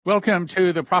Welcome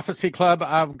to the Prophecy Club.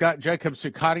 I've got Jacob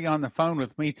Cukjati on the phone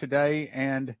with me today,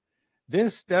 and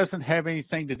this doesn't have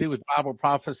anything to do with Bible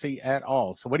prophecy at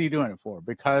all. So what are you doing it for?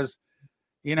 Because,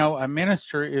 a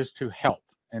minister is to help.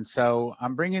 And so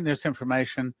I'm bringing this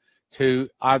information to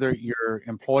either your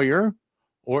employer,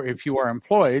 or if you are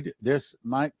employed, this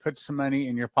might put some money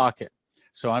in your pocket.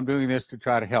 So I'm doing this to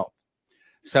try to help.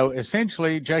 So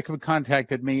essentially, Jacob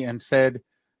contacted me and said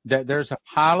that there's a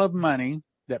pile of money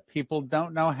that people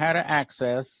don't know how to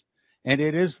access, and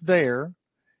it is there,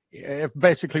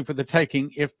 basically for the taking,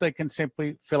 if they can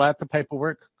simply fill out the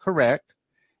paperwork correct,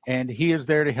 and he is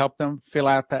there to help them fill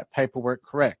out that paperwork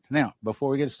correct. Now, before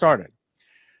we get started,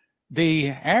 the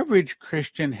average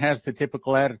Christian has the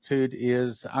typical attitude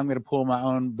is, I'm going to pull my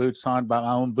own boots on by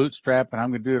my own bootstrap, and I'm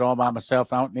going to do it all by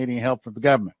myself. I don't need any help from the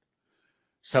government.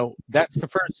 So that's the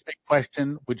first big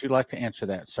question. Would you like to answer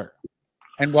that, sir?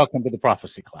 And welcome to the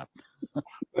Prophecy Club.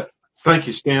 Thank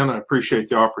you, Stan. I appreciate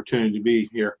the opportunity to be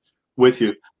here with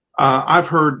you. I've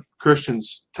heard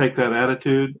Christians take that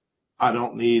attitude. I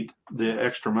don't need the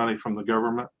extra money from the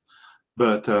government.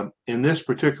 But in this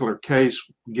particular case,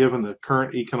 given the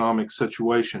current economic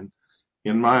situation,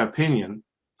 in my opinion,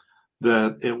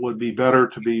 that it would be better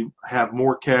to have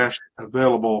more cash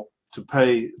available to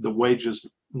pay the wages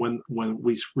when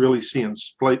we really see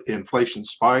inflation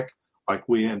spike, like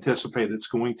we anticipate it's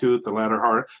going to at the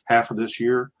latter half of this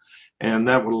year. And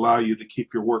that would allow you to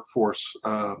keep your workforce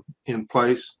in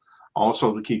place,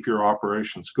 also to keep your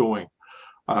operations going.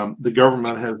 The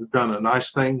government has done a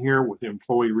nice thing here with the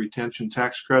employee retention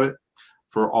tax credit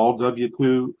for all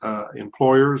W-2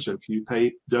 employers. If you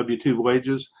pay W-2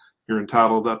 wages, you're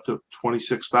entitled up to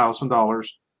 $26,000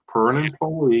 per an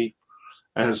employee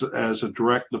as a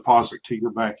direct deposit to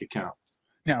your bank account.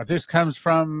 Now, this comes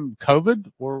from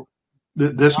COVID, or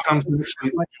this comes from.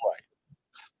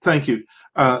 Thank you.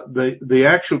 The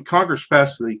actual Congress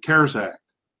passed the CARES Act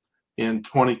in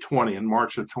 2020, in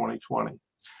March of 2020.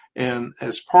 And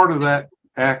as part of that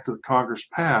act that Congress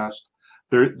passed,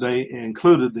 they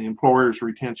included the employer's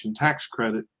retention tax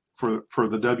credit for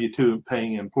the W-2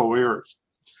 paying employers.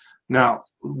 Now,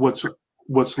 what's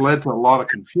led to a lot of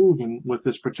confusion with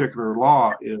this particular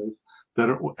law is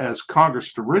that as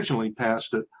Congress originally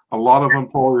passed it, a lot of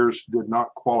employers did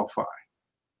not qualify.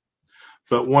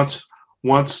 But once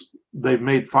they've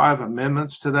made 5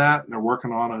 amendments to that, and they're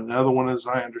working on another one, as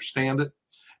I understand it.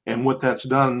 And what that's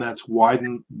done, that's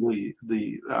widened the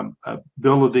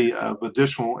ability of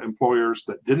additional employers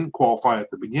that didn't qualify at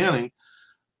the beginning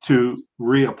to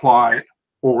reapply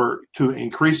or to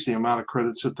increase the amount of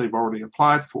credits that they've already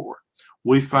applied for.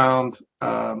 We found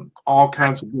all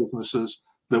kinds of businesses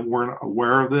that weren't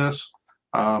aware of this,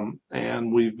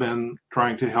 and we've been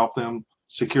trying to help them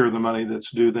secure the money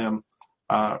that's due them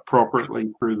appropriately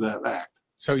through that act.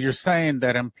 So you're saying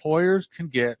that employers can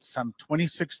get some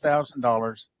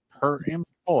 $26,000 per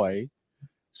employee.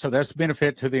 So that's a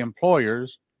benefit to the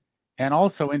employers. And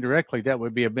also indirectly, that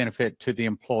would be a benefit to the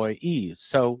employees.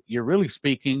 So you're really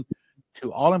speaking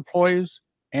to all employees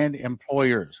and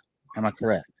employers. Am I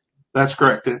correct? That's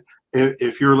correct.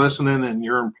 If you're listening and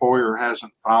your employer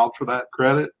hasn't filed for that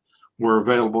credit, we're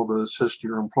available to assist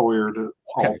your employer to.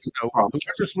 Okay, so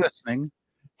whoever's listening,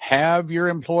 have your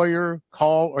employer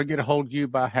call or get a hold of you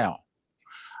by how?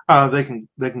 They can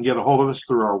get a hold of us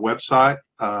through our website.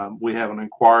 We have an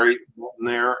inquiry button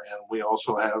there, and we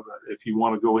also have, if you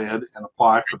want to go ahead and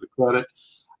apply for the credit,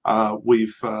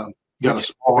 we've got a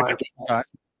small.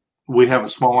 We have a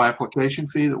small application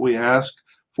fee that we ask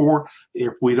for.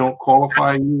 If we don't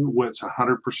qualify you, it's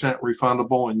 100%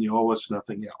 refundable, and you owe us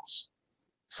nothing else.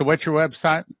 So what's your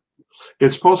website?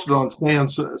 It's posted on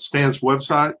Stan's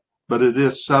website. But it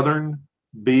is Southern,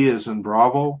 B as in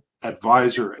Bravo,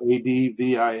 Advisor,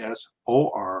 ADVISOR.com.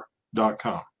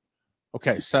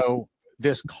 Okay, so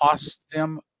this costs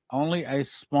them only a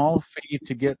small fee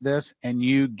to get this, and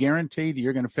you guarantee that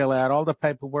you're going to fill out all the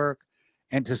paperwork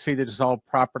and to see that it's all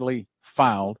properly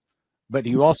filed. But do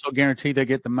you also guarantee they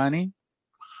get the money?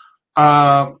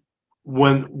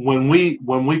 When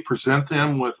we present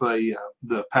them with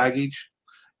the package,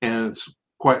 and it's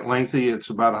quite lengthy, it's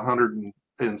about 100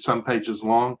 and some pages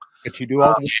long. But you do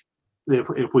all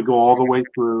if we go all the way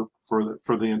through for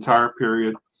the entire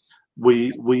period,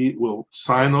 we will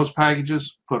sign those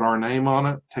packages, put our name on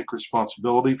it, take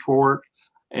responsibility for it,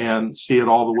 and see it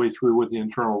all the way through with the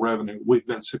Internal Revenue. We've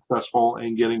been successful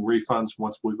in getting refunds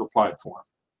once we've applied for them.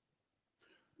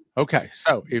 Okay,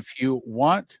 so if you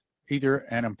want either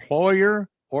an employer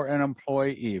or an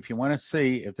employee, if you want to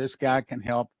see if this guy can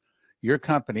help your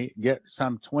company get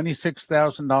some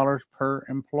 $26,000 per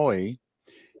employee,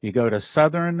 you go to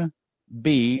Southern,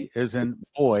 B as in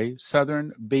boy,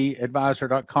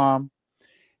 southernbadvisor.com,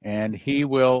 and he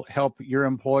will help your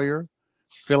employer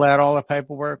fill out all the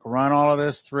paperwork, run all of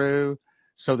this through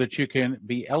so that you can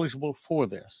be eligible for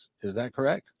this. Is that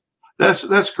correct?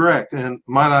 That's correct. And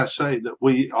might I say that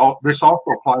this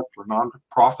also applies for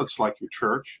nonprofits like your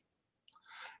church.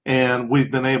 And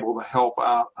we've been able to help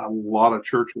out a lot of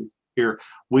churches here.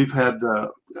 We've had,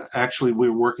 actually, we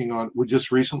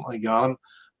just recently got them.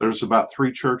 There's about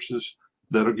 3 churches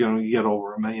that are going to get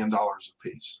over $1 million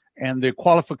apiece. And the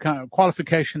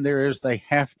qualification there is they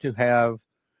have to have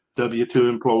W-2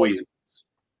 employees.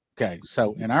 Okay,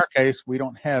 so in our case, we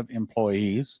don't have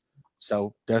employees,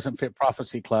 so doesn't fit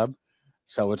Prophecy Club.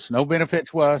 So it's no benefit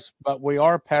to us, but we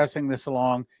are passing this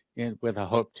along with a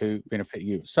hope to benefit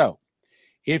you. So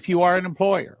if you are an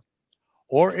employer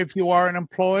or if you are an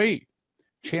employee,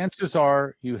 chances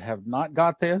are you have not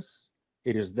got this.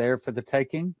 It is there for the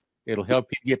taking. It'll help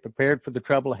you get prepared for the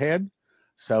trouble ahead.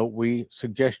 So we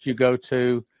suggest you go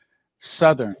to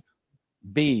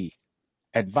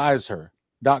southernbadvisor.com.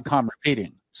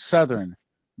 Repeating, Southern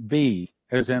B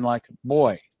as in like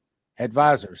boy,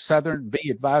 advisor,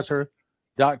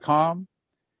 southernbadvisor.com.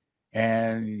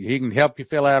 And he can help you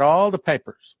fill out all the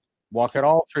papers, walk it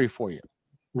all through for you.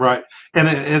 Right. And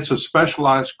it's a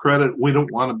specialized credit. We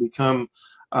don't want to become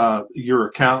your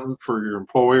accountant for your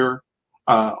employer.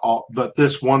 But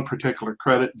this one particular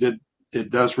credit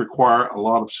does require a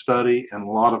lot of study and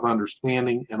a lot of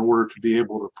understanding in order to be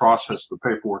able to process the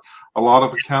paperwork. A lot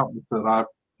of accountants that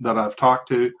I've talked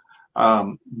to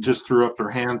just threw up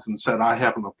their hands and said, I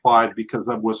haven't applied because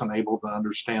I wasn't able to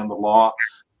understand the law.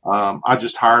 I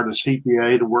just hired a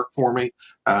CPA to work for me.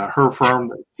 Her firm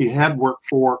that she had worked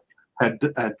for had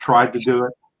tried to do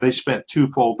it. They spent 2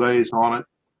 full days on it,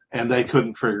 and they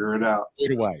couldn't figure it out.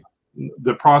 Anyway,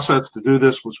 the process to do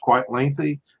this was quite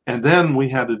lengthy, and then we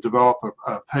had to develop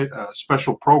a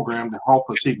special program to help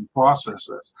us even process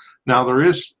this. Now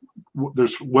there's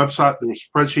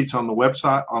spreadsheets on the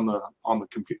website on the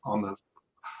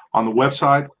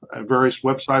website, various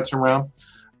websites around,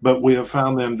 but we have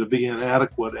found them to be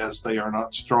inadequate as they are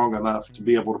not strong enough to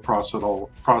be able to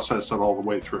process it all the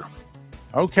way through.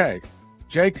 Okay,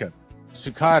 Jacob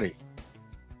Cukjati,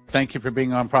 thank you for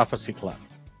being on Prophecy Club.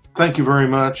 Thank you very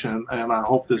much, and I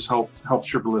hope this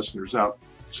helps your listeners out,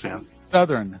 Stan.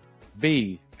 Southern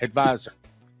B Advisor.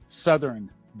 Southern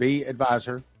B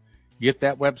Advisor. Get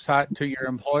that website to your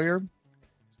employer,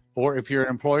 or if you're an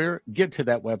employer, get to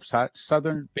that website,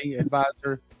 Southern B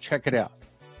Advisor. Check it out.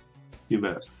 You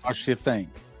bet. Watch your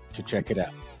thing to check it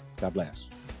out. God bless.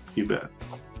 You bet.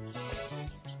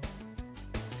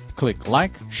 Click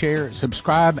like, share,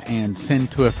 subscribe, and send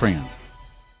to a friend.